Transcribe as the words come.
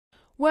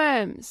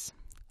Worms,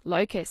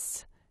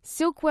 locusts,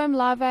 silkworm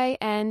larvae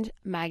and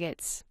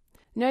maggots.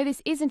 No,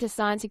 this isn't a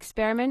science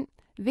experiment.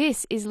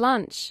 This is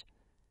lunch.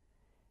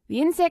 The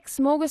insect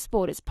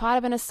smorgasbord is part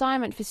of an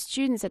assignment for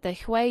students at the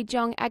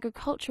Huizhong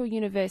Agricultural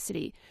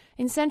University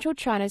in central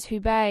China's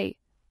Hubei.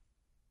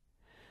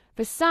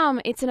 For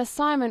some, it's an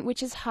assignment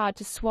which is hard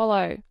to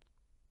swallow.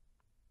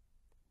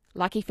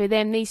 Lucky for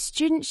them, these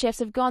student chefs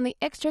have gone the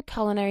extra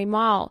culinary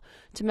mile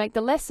to make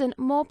the lesson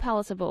more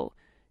palatable,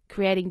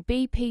 creating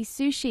bee pea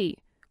sushi,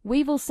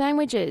 weevil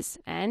sandwiches,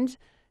 and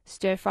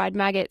stir-fried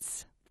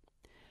maggots.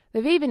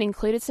 They've even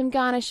included some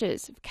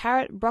garnishes of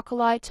carrot,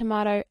 broccoli,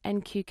 tomato,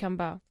 and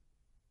cucumber.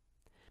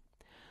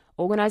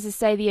 Organisers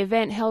say the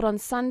event held on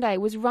Sunday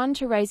was run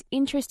to raise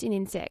interest in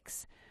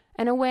insects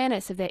and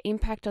awareness of their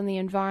impact on the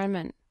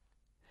environment.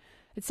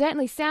 It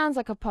certainly sounds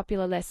like a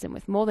popular lesson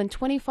with more than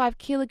 25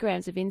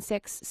 kilograms of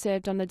insects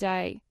served on the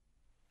day.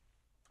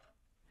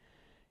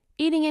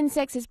 Eating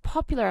insects is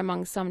popular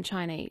among some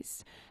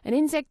Chinese. An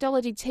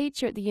insectology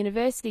teacher at the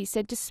university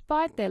said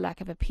despite their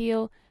lack of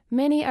appeal,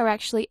 many are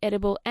actually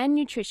edible and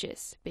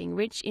nutritious, being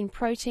rich in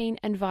protein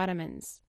and vitamins.